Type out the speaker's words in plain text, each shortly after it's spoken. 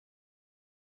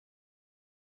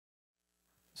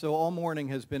So all morning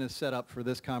has been a setup for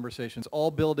this conversation. It's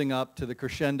all building up to the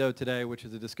crescendo today, which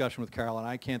is a discussion with Caryl, and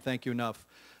I can't thank you enough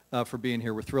for being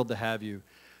here. We're thrilled to have you.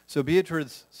 So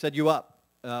Beatriz set you up.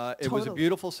 It was a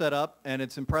beautiful setup, and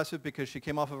it's impressive because she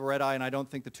came off of a red eye, and I don't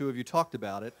think the two of you talked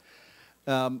about it.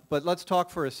 But let's talk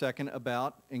for a second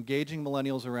about engaging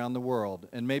millennials around the world.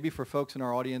 And maybe for folks in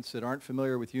our audience that aren't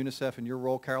familiar with UNICEF and your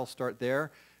role, Caryl, start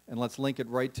there. And let's link it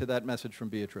right to that message from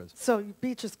Beatriz. So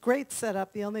Beatriz, great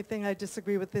setup. The only thing I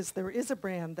disagree with is there is a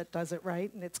brand that does it right,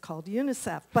 and it's called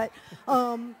UNICEF. But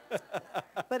that's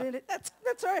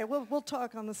all right. We'll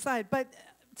talk on the side. But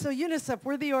so UNICEF,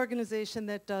 we're the organization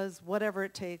that does whatever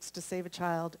it takes to save a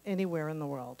child anywhere in the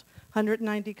world.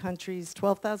 190 countries,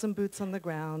 12,000 boots on the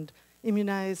ground,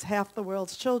 immunize half the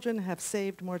world's children, have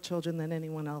saved more children than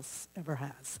anyone else ever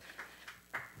has.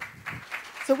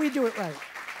 So we do it right.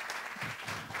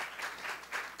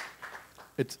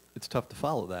 It's tough to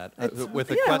follow that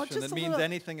with a question that means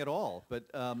anything at all. But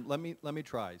let me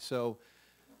try. So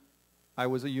I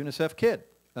was a UNICEF kid.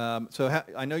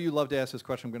 I know you love to ask this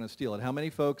question. I'm going to steal it. How many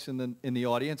folks in the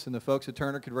audience and the folks at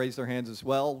Turner could raise their hands as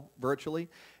well virtually?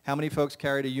 How many folks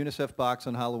carried a UNICEF box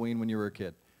on Halloween when you were a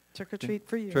kid? Trick or treat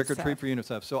for UNICEF. Trick or treat for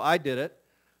UNICEF. So I did it,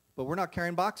 but we're not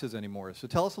carrying boxes anymore. So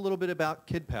tell us a little bit about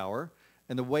Kid Power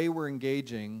and the way we're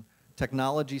engaging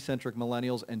technology-centric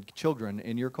millennials and children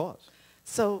in your cause.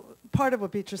 So part of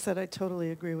what Beatriz said I totally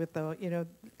agree with, though,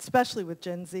 especially with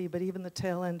Gen Z, but even the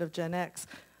tail end of Gen X,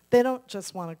 they don't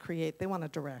just want to create, they want to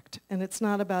direct. And it's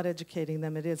not about educating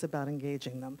them, it is about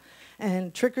engaging them.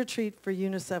 And Trick or Treat for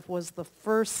UNICEF was the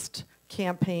first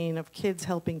campaign of kids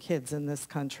helping kids in this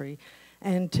country.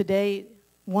 And today,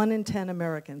 1 in 10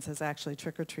 Americans has actually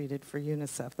trick-or-treated for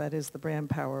UNICEF. That is the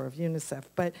brand power of UNICEF.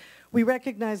 But we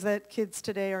recognize that kids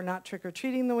today are not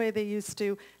trick-or-treating the way they used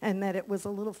to, and that it was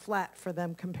a little flat for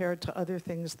them compared to other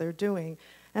things they're doing.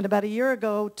 And about a year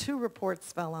ago, 2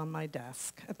 reports fell on my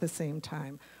desk at the same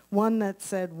time. One that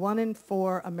said 1 in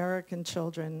 4 American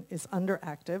children is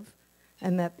underactive,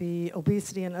 and that the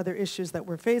obesity and other issues that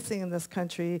we're facing in this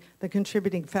country, the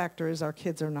contributing factor is our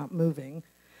kids are not moving.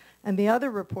 And the other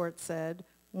report said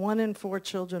 1 in 4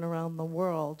 children around the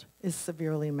world is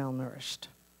severely malnourished.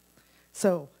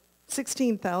 So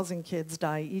 16,000 kids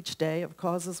die each day of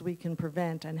causes we can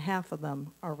prevent, and half of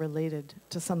them are related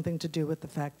to something to do with the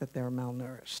fact that they're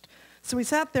malnourished. So we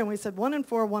sat there and we said 1 in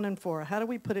 4, 1 in 4. How do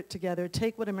we put it together,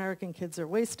 take what American kids are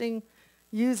wasting,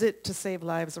 use it to save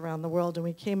lives around the world? And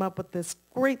we came up with this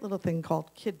great little thing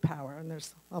called Kid Power. And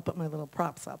I'll put my little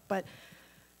props up. But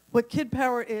what Kid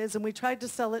Power is, and we tried to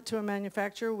sell it to a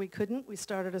manufacturer, we couldn't. We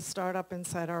started a startup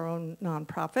inside our own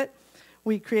nonprofit.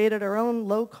 We created our own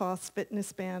low-cost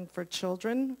fitness band for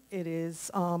children. It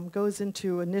goes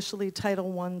into initially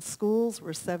Title I schools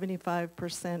where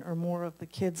 75% or more of the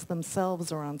kids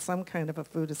themselves are on some kind of a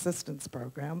food assistance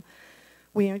program.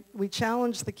 We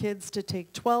challenge the kids to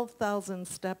take 12,000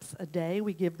 steps a day.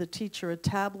 We give the teacher a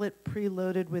tablet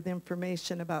preloaded with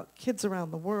information about kids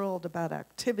around the world, about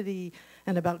activity,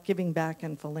 and about giving back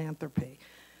and philanthropy.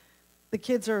 The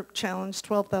kids are challenged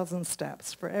 12,000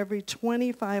 steps. For every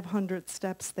 2,500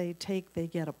 steps they take, they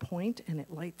get a point, and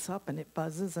it lights up and it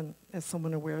buzzes. And as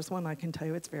someone who wears one, I can tell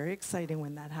you it's very exciting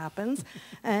when that happens.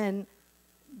 And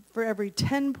for every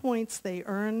 10 points they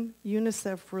earn,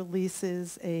 UNICEF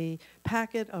releases a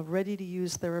packet of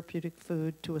ready-to-use therapeutic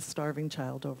food to a starving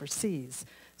child overseas.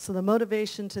 So the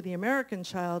motivation to the American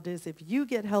child is if you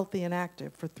get healthy and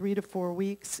active for 3 to 4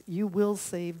 weeks, you will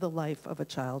save the life of a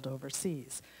child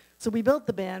overseas. So we built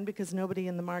the band because nobody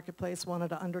in the marketplace wanted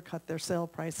to undercut their sale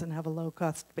price and have a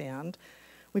low-cost band.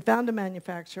 We found a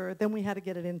manufacturer, then we had to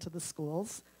get it into the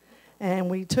schools.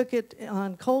 And we took it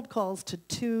on cold calls to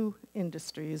 2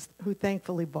 industries who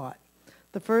thankfully bought.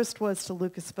 The first was to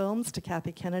Lucasfilms, to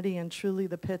Kathy Kennedy, and truly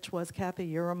the pitch was, Kathy,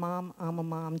 you're a mom, I'm a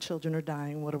mom, children are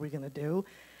dying, what are we going to do?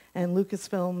 And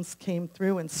Lucasfilms came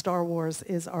through, and Star Wars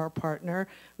is our partner.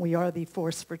 We are the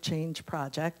Force for Change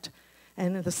project.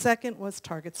 And the second was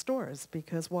Target stores,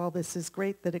 because while this is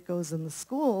great that it goes in the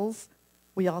schools,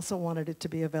 we also wanted it to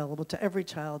be available to every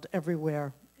child,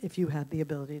 everywhere, if you had the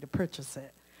ability to purchase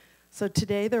it. So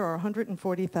today there are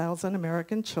 140,000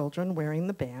 American children wearing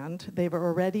the band. They've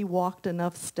already walked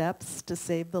enough steps to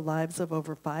save the lives of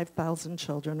over 5,000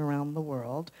 children around the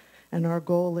world. And our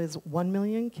goal is 1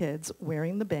 million kids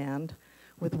wearing the band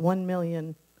with 1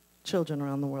 million children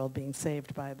around the world being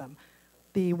saved by them.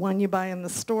 The one you buy in the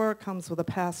store comes with a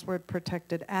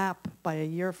password-protected app. By a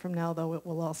year from now, though, it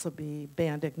will also be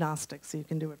band agnostic, so you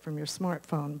can do it from your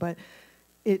smartphone. But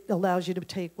it allows you to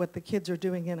take what the kids are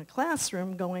doing in a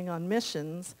classroom, going on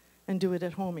missions, and do it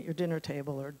at home at your dinner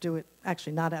table, or do it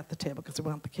actually not at the table because we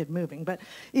want the kid moving. But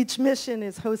each mission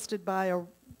is hosted by a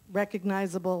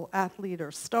recognizable athlete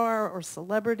or star or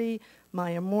celebrity.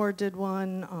 Maya Moore did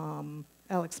one.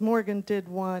 Alex Morgan did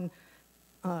one.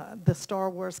 The Star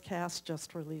Wars cast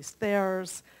just released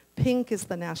theirs. Pink is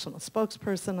the national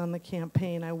spokesperson on the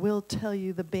campaign. I will tell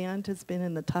you the band has been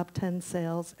in the top 10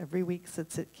 sales every week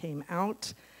since it came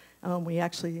out.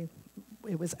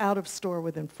 It was out of store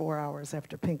within 4 hours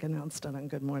after Pink announced it on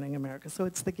Good Morning America. So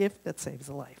it's the gift that saves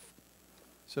a life.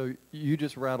 So you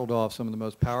just rattled off some of the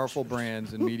most powerful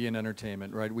brands in media and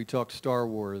entertainment, right? We talked Star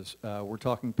Wars. We're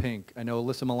talking Pink. I know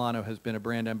Alyssa Milano has been a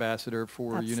brand ambassador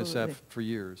for UNICEF for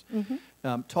years.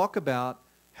 Talk about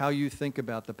how you think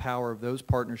about the power of those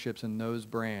partnerships and those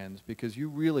brands, because you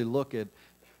really look at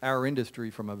our industry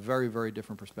from a very, very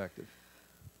different perspective.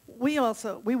 We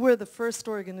were the first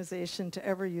organization to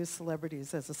ever use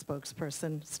celebrities as a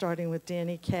spokesperson, starting with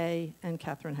Danny Kaye and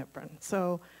Katharine Hepburn.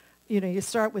 So, you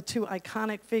start with two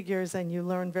iconic figures and you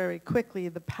learn very quickly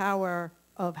the power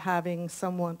of having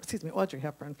someone, Audrey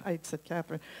Hepburn, I said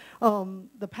Katharine,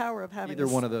 the power of having either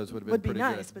one of those would have been pretty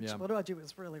nice, good. But what Audrey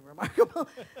was really remarkable.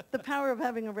 The power of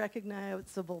having a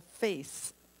recognizable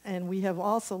face. And we have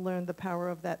also learned the power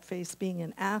of that face being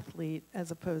an athlete as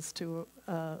opposed to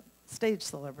stage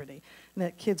celebrity, and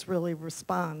that kids really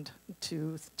respond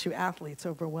to athletes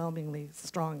overwhelmingly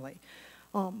strongly.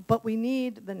 But we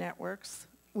need the networks,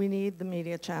 we need the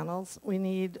media channels, we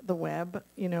need the web,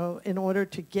 in order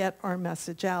to get our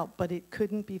message out. But it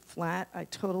couldn't be flat. I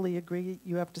totally agree.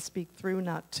 You have to speak through,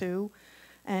 not to.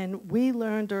 And we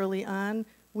learned early on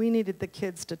we needed the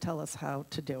kids to tell us how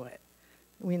to do it.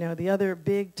 We know the other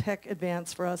big tech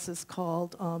advance for us is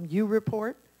called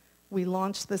U-Report. We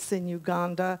launched this in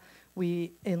Uganda.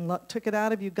 We took it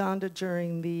out of Uganda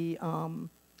during the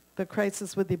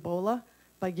crisis with Ebola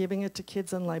by giving it to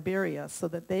kids in Liberia so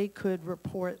that they could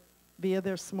report via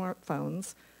their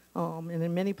smartphones. And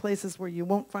in many places where you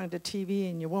won't find a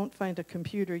TV and you won't find a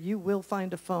computer, you will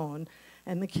find a phone.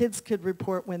 And the kids could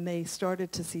report when they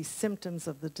started to see symptoms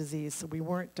of the disease, so we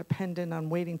weren't dependent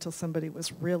on waiting till somebody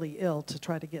was really ill to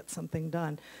try to get something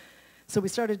done. So we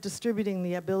started distributing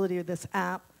the ability of this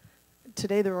app.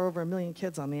 Today there are over 1 million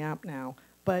kids on the app now,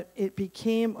 but it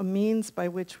became a means by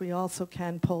which we also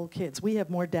can poll kids. We have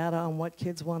more data on what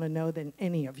kids want to know than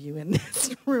any of you in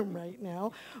this room right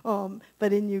now.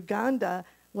 But in Uganda,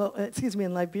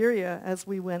 in Liberia, as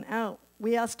we went out,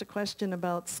 we asked a question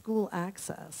about school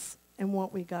access. And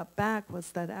what we got back was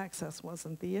that access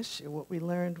wasn't the issue. What we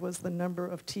learned was the number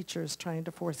of teachers trying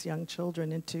to force young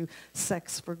children into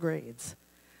sex for grades.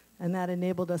 And that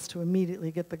enabled us to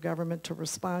immediately get the government to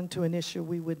respond to an issue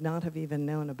we would not have even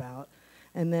known about.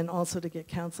 And then also to get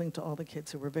counseling to all the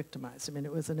kids who were victimized. I mean,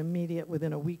 it was an immediate,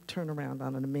 within a week turnaround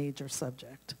on a major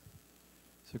subject.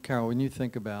 So Caryl, when you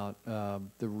think about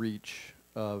the reach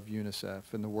of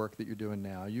UNICEF and the work that you're doing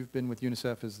now, you've been with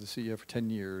UNICEF as the CEO for 10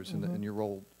 years in your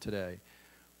role today.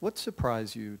 What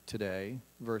surprised you today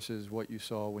versus what you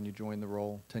saw when you joined the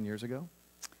role 10 years ago?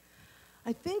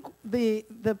 I think the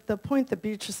point that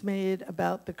Beatrice made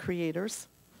about the creators,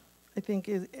 I think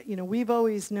is, we've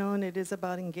always known it is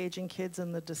about engaging kids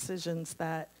in the decisions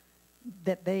that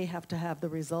they have to have the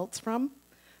results from.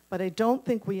 But I don't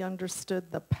think we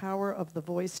understood the power of the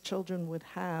voice children would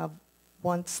have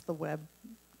once the web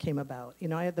came about.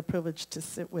 I had the privilege to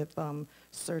sit with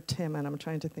Sir Tim, and I'm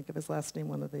trying to think of his last name,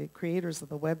 one of the creators of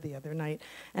the web the other night,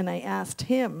 and I asked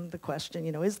him the question,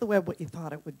 is the web what you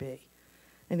thought it would be?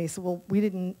 And he said, well, we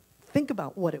didn't think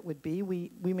about what it would be.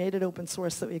 We made it open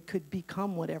source so it could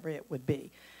become whatever it would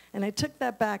be. And I took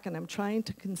that back, and I'm trying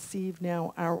to conceive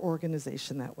now our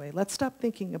organization that way. Let's stop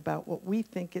thinking about what we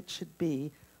think it should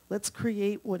be. Let's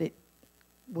create what it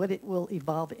will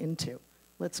evolve into.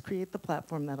 Let's create the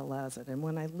platform that allows it. And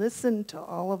when I listened to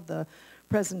all of the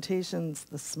presentations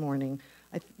this morning,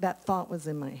 that thought was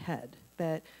in my head,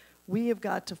 that we have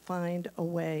got to find a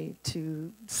way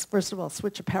to, first of all,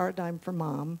 switch a paradigm for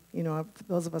mom.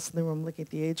 Those of us in the room, looking at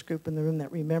the age group in the room,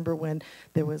 that remember when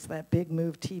there was that big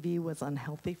move, TV was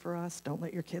unhealthy for us. Don't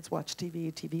let your kids watch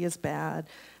TV. TV is bad.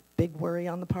 Big worry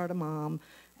on the part of mom.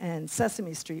 And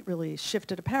Sesame Street really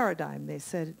shifted a paradigm. They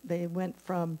said they went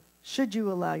from, should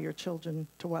you allow your children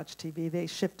to watch TV? They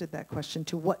shifted that question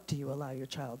to, what do you allow your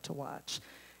child to watch?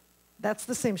 That's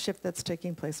the same shift that's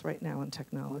taking place right now in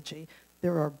technology.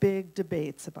 There are big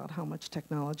debates about how much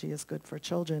technology is good for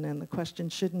children, and the question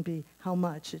shouldn't be how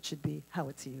much, it should be how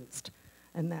it's used.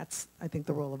 And that's, I think,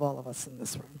 the role of all of us in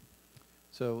this room.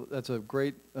 So that's a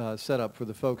great setup for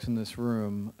the folks in this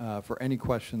room for any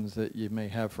questions that you may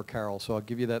have for Caryl. So I'll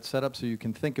give you that setup so you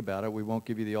can think about it. We won't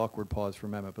give you the awkward pause for a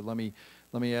moment, but let me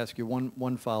Let me ask you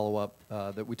one follow-up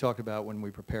that we talked about when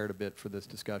we prepared a bit for this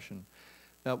discussion.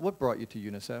 What brought you to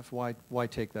UNICEF? Why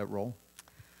take that role?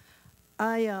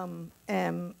 I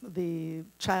am the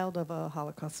child of a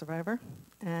Holocaust survivor,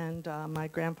 and my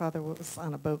grandfather was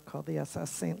on a boat called the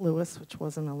SS St. Louis, which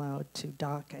wasn't allowed to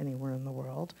dock anywhere in the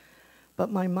world.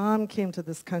 But my mom came to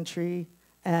this country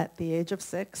at the age of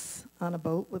 6 on a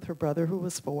boat with her brother, who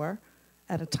was 4,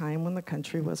 at a time when the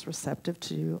country was receptive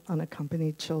to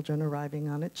unaccompanied children arriving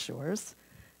on its shores.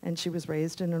 And she was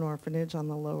raised in an orphanage on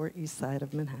the Lower East Side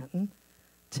of Manhattan.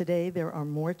 Today, there are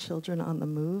more children on the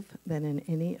move than in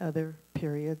any other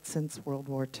period since World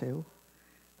War II.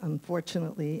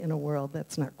 Unfortunately, in a world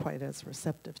that's not quite as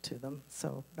receptive to them.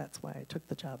 So that's why I took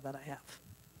the job that I have.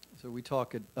 So we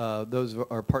talk, those of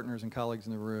our partners and colleagues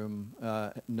in the room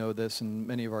know this, and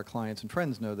many of our clients and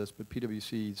friends know this, but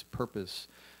PwC's purpose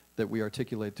that we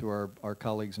articulate to our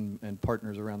colleagues and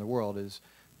partners around the world is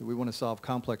that we want to solve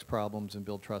complex problems and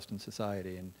build trust in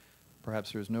society. And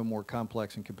perhaps there's no more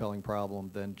complex and compelling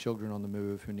problem than children on the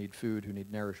move who need food, who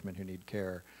need nourishment, who need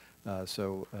care.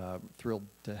 So thrilled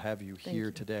to have you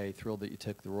here today, thrilled that you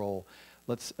took the role.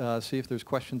 Let's see if there's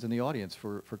questions in the audience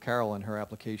for Caryl and her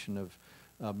application of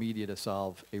media to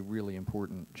solve a really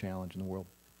important challenge in the world.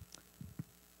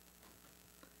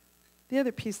 The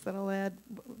other piece that I'll add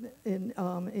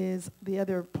is the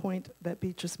other point that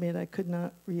Beatrice made. I could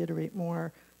not reiterate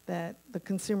more, that the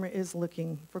consumer is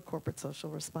looking for corporate social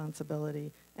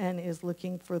responsibility and is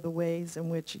looking for the ways in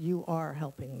which you are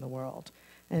helping the world.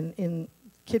 And in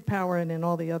Kid Power and in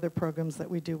all the other programs that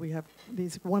we do, we have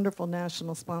these wonderful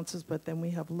national sponsors, but then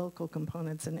we have local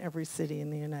components in every city in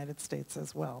the United States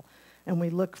as well. And we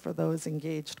look for those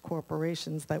engaged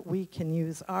corporations that we can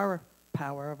use our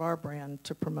power of our brand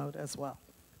to promote as well.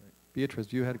 Great.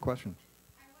 Beatrice, you had a question.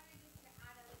 I wanted just to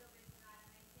add a little bit to that,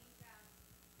 and I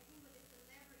think with the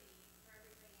celebrity for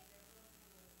everybody in their film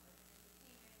school or in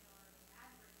entertainment or in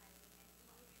advertising, and even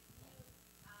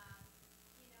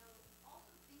you,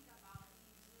 also think about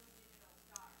these new digital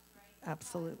stars, right?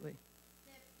 Absolutely.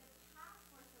 The path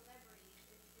for celebrity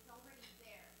is already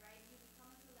there, right? You become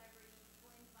a celebrity,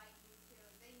 people invite you to,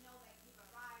 they know that you've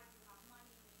arrived, you have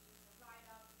money, maybe you can ride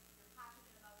up, you're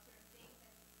passionate about certain things,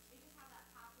 and they just have that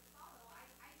path to follow. I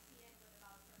see it with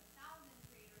about 7,000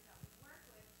 creators that we work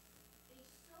with. They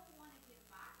so want to give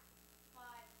back,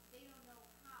 but they don't know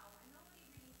how, and nobody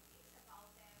really thinks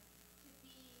about them to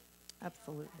be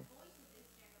Absolutely. that voice of this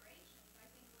generation. So I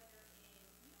think whether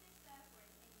it's UNICEF or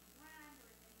it's any brand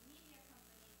or it's any media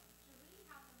company, to really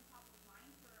have them top of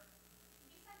mind for,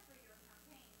 besides for your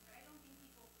campaigns, but I don't think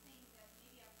people think that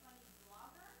maybe a funny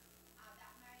blogger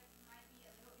that might be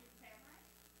a little irreverent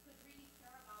could really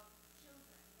care about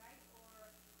children, right?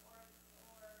 Or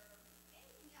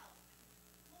anything else,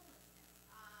 homelessness,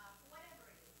 whatever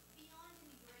it is, beyond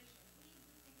immigration. Please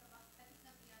do think about that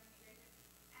stuff beyond immigration,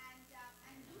 and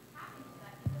do tap into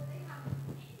that, because they have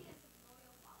millions of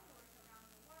loyal followers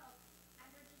around the world, and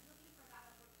they're just looking for that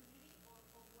opportunity of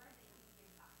where they can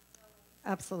give back. So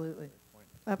Absolutely.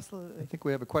 I Absolutely. think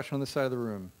we have a question on this side of the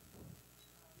room.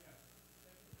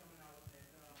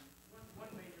 One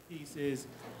major piece is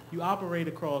you operate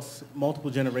across multiple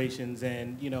generations,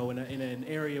 and in an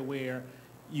area where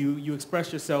you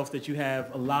express yourself that you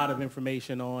have a lot of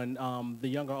information on the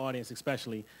younger audience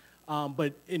especially.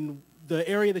 But in the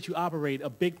area that you operate, a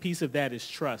big piece of that is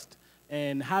trust.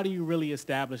 And how do you really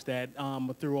establish that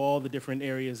through all the different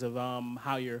areas of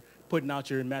how you're putting out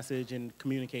your message and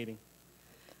communicating?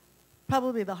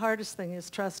 Probably the hardest thing is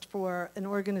trust for an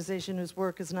organization whose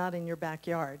work is not in your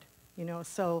backyard.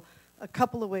 So a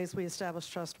couple of ways we establish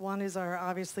trust. One is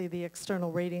obviously the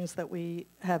external ratings that we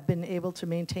have been able to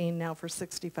maintain now for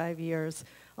 65 years,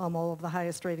 all of the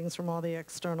highest ratings from all the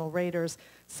external raters.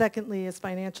 Secondly is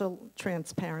financial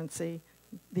transparency,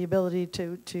 the ability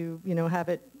to have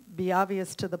it be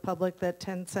obvious to the public that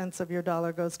 10 cents of your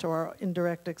dollar goes to our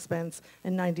indirect expense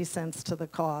and 90 cents to the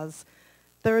cause.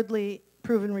 Thirdly,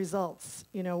 proven results.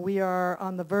 We are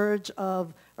on the verge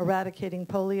of eradicating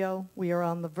polio. We are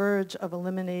on the verge of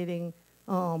eliminating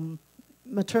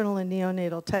maternal and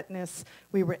neonatal tetanus.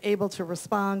 We were able to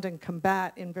respond and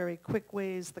combat in very quick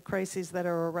ways the crises that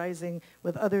are arising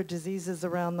with other diseases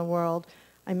around the world.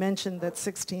 I mentioned that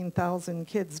 16,000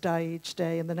 kids die each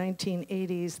day. In the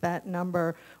 1980s, that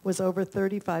number was over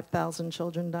 35,000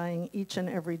 children dying each and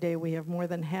every day. We have more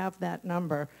than half that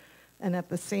number. And at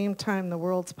the same time, the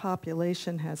world's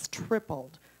population has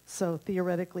tripled. So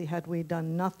theoretically, had we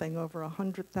done nothing, over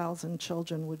 100,000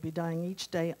 children would be dying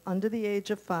each day under the age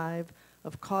of 5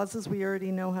 of causes we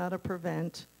already know how to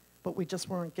prevent, but we just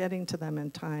weren't getting to them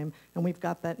in time. And we've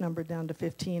got that number down to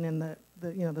 15, and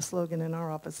the slogan in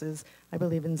our office is, I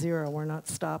believe in zero. We're not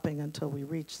stopping until we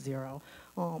reach zero.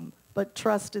 But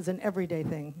trust is an everyday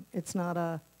thing. It's not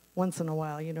a once in a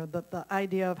while. The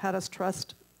idea of how does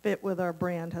trust fit with our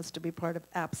brand has to be part of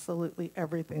absolutely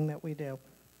everything that we do.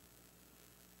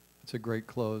 It's a great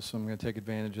close, so I'm going to take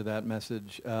advantage of that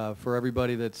message. For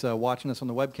everybody that's watching us on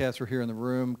the webcast or here in the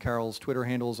room, Caryl's Twitter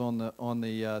handle is on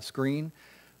the screen.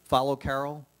 Follow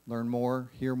Caryl, learn more,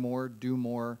 hear more, do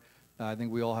more. I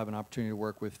think we all have an opportunity to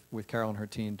work with Caryl and her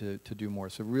team to do more.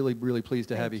 So really, really pleased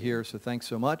to have you here, so thanks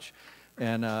so much,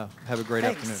 and have a great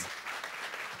afternoon.